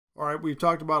All right, we've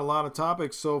talked about a lot of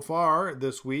topics so far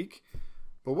this week,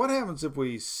 but what happens if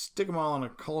we stick them all in a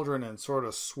cauldron and sort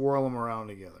of swirl them around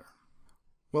together?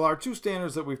 Well, our two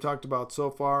standards that we've talked about so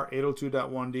far,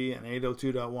 802.1d and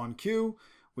 802.1q,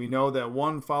 we know that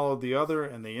one followed the other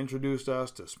and they introduced us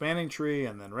to spanning tree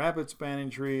and then rapid spanning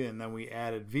tree, and then we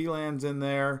added VLANs in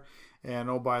there. And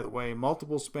oh, by the way,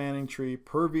 multiple spanning tree,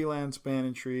 per VLAN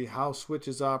spanning tree, how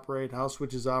switches operate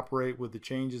with the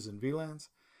changes in VLANs.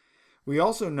 We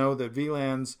also know that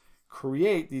VLANs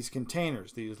create these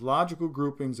containers, these logical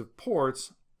groupings of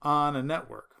ports on a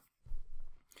network.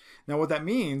 Now what that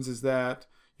means is that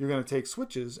you're going to take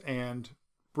switches and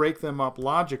break them up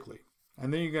logically.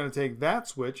 And then you're going to take that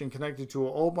switch and connect it to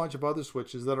a whole bunch of other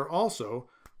switches that are also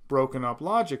broken up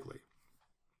logically.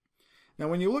 Now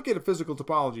when you look at a physical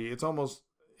topology, it's almost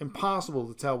impossible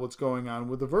to tell what's going on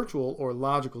with the virtual or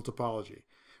logical topology,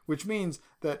 which means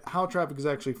that how traffic is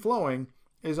actually flowing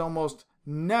is almost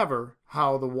never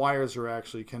how the wires are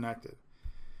actually connected.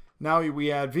 Now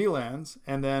we add VLANs,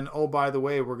 and then, oh, by the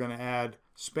way, we're going to add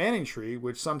spanning tree,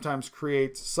 which sometimes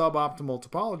creates suboptimal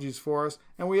topologies for us,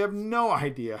 and we have no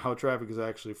idea how traffic is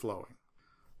actually flowing.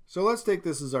 So let's take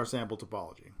this as our sample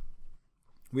topology.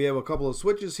 We have a couple of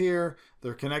switches here,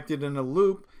 they're connected in a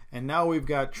loop, and now we've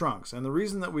got trunks. And the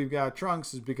reason that we've got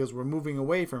trunks is because we're moving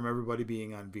away from everybody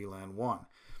being on VLAN 1.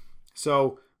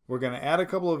 So we're going to add a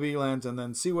couple of VLANs and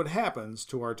then see what happens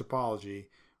to our topology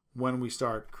when we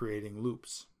start creating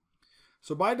loops.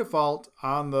 So by default,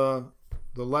 on the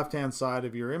left-hand side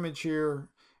of your image here,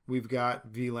 we've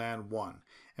got VLAN 1.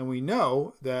 And we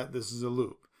know that this is a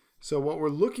loop. So what we're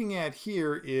looking at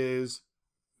here is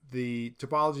the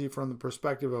topology from the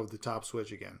perspective of the top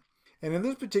switch again. And in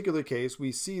this particular case,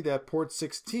 we see that port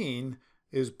 16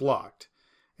 is blocked.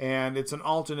 And it's an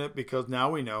alternate because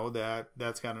now we know that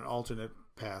that's got an alternate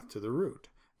path to the root.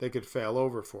 They could fail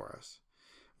over for us.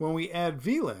 When we add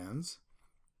VLANs,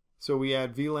 so we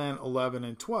add VLAN 11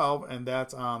 and 12, and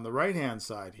that's on the right-hand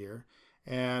side here,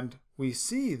 and we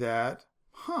see that,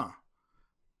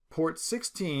 port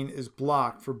 16 is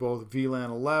blocked for both VLAN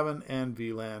 11 and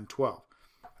VLAN 12.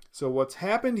 So what's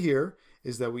happened here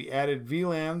is that we added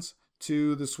VLANs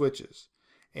to the switches,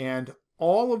 and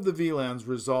all of the VLANs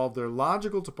resolve their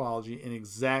logical topology in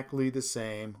exactly the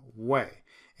same way.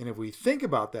 And if we think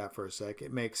about that for a sec,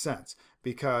 it makes sense,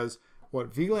 because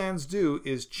what VLANs do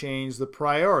is change the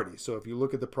priority. So if you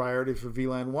look at the priority for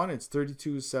VLAN 1, it's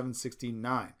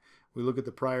 32,769. We look at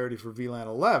the priority for VLAN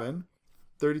 11,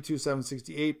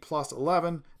 32,768 plus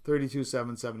 11,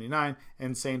 32,779,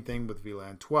 and same thing with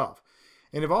VLAN 12.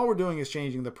 And if all we're doing is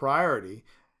changing the priority,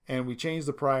 and we change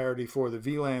the priority for the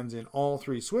VLANs in all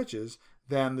three switches,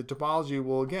 then the topology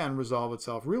will again resolve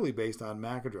itself really based on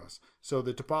MAC address. So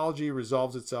the topology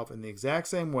resolves itself in the exact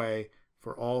same way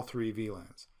for all three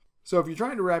VLANs. So if you're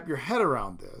trying to wrap your head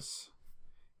around this,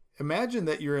 imagine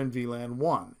that you're in VLAN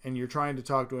 1 and you're trying to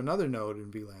talk to another node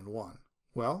in VLAN 1.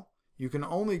 Well, you can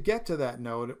only get to that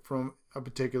node from a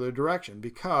particular direction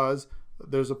because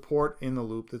there's a port in the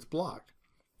loop that's blocked.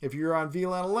 If you're on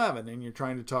VLAN 11 and you're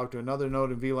trying to talk to another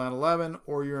node in VLAN 11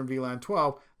 or you're in VLAN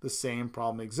 12, the same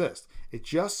problem exists. It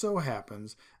just so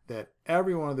happens that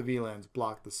every one of the VLANs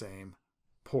block the same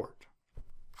port.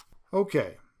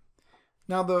 Okay,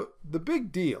 now the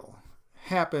big deal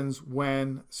happens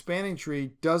when spanning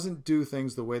tree doesn't do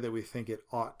things the way that we think it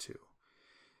ought to.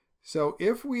 So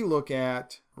if we look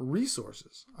at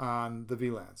resources on the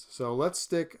VLANs, so let's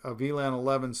stick a VLAN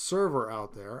 11 server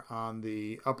out there on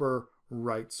the upper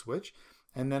right switch,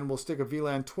 and then we'll stick a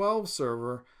VLAN 12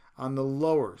 server on the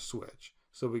lower switch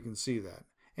so we can see that.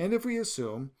 And if we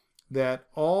assume that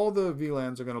all the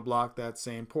VLANs are going to block that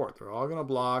same port, they're all going to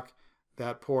block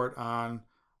that port on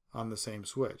the same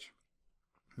switch.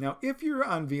 Now if you're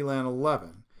on VLAN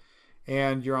 11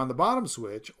 and you're on the bottom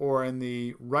switch or in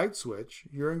the right switch,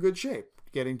 you're in good shape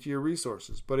getting to your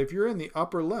resources. But if you're in the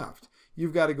upper left,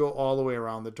 you've got to go all the way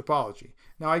around the topology.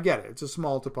 Now I get it, it's a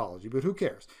small topology, but who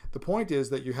cares? The point is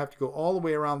that you have to go all the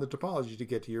way around the topology to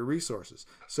get to your resources.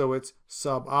 So it's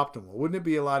suboptimal. Wouldn't it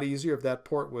be a lot easier if that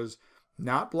port was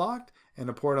not blocked and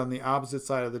the port on the opposite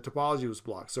side of the topology was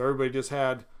blocked? So everybody just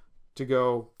had to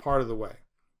go part of the way.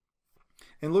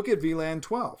 And look at VLAN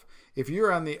 12. If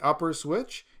you're on the upper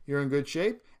switch, you're in good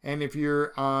shape. And if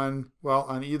you're on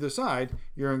either side,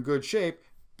 you're in good shape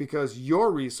because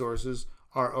your resources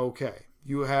are okay.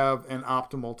 You have an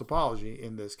optimal topology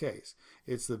in this case.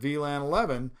 It's the VLAN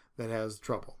 11 that has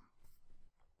trouble.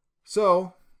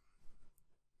 So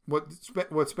what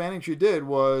spanning tree did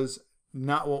was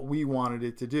not what we wanted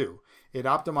it to do. It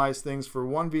optimized things for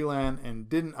one VLAN and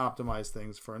didn't optimize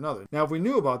things for another. Now, if we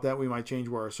knew about that, we might change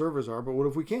where our servers are, but what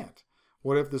if we can't?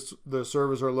 What if the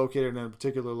servers are located in a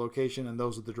particular location and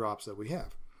those are the drops that we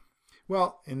have?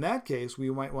 Well, in that case, we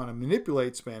might want to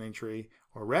manipulate spanning tree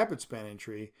or rapid spanning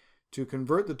tree to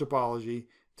convert the topology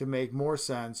to make more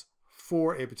sense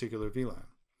for a particular VLAN.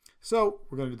 So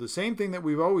we're going to do the same thing that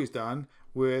we've always done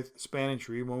with spanning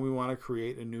tree when we want to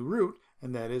create a new route,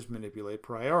 and that is manipulate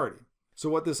priority. So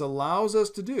what this allows us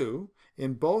to do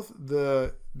in both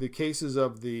the cases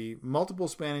of the multiple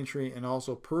spanning tree and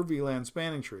also per VLAN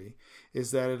spanning tree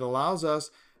is that it allows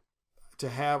us to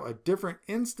have a different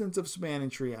instance of spanning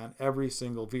tree on every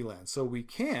single VLAN. So we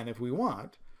can, if we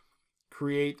want,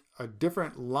 create a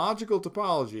different logical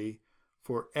topology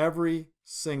for every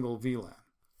single VLAN.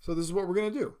 So this is what we're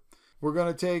going to do. We're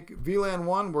going to take VLAN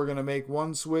 1, we're going to make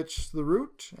one switch the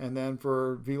root, and then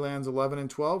for VLANs 11 and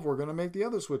 12, we're going to make the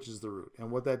other switches the root. And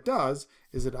what that does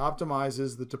is it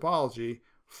optimizes the topology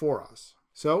for us.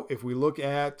 So if we look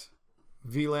at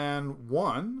VLAN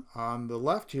 1 on the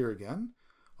left here again,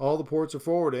 all the ports are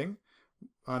forwarding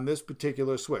on this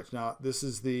particular switch. Now this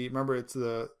is remember it's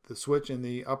the switch in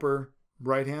the upper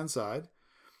right hand side.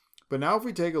 But now if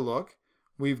we take a look,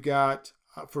 we've got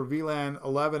for VLAN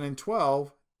 11 and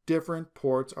 12, different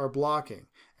ports are blocking.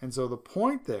 And so the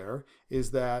point there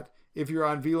is that if you're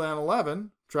on VLAN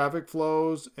 11, traffic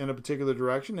flows in a particular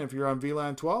direction. If you're on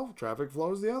VLAN 12, traffic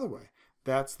flows the other way.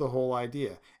 That's the whole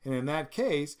idea. And in that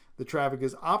case, the traffic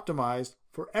is optimized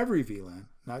for every VLAN,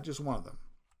 not just one of them.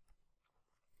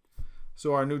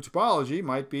 So our new topology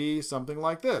might be something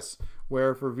like this,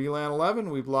 where for VLAN 11,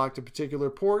 we blocked a particular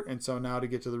port, and so now to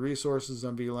get to the resources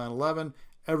on VLAN 11,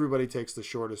 everybody takes the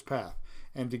shortest path.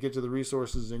 And to get to the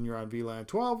resources and you're on VLAN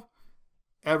 12,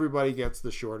 everybody gets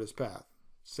the shortest path.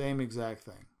 Same exact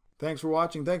thing. Thanks for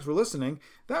watching. Thanks for listening.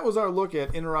 That was our look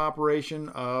at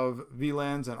interoperation of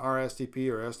VLANs and RSTP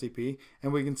or STP.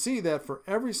 And we can see that for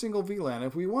every single VLAN,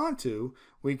 if we want to,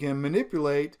 we can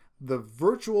manipulate the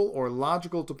virtual or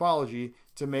logical topology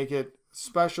to make it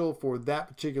special for that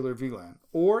particular VLAN.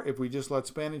 Or if we just let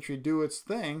spanning tree do its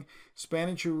thing,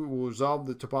 spanning tree will resolve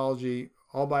the topology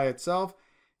all by itself.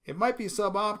 It might be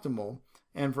suboptimal,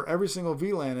 and for every single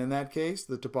VLAN in that case,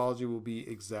 the topology will be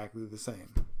exactly the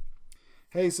same.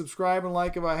 Hey, subscribe and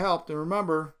like if I helped, and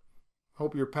remember,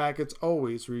 hope your packets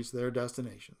always reach their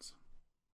destinations.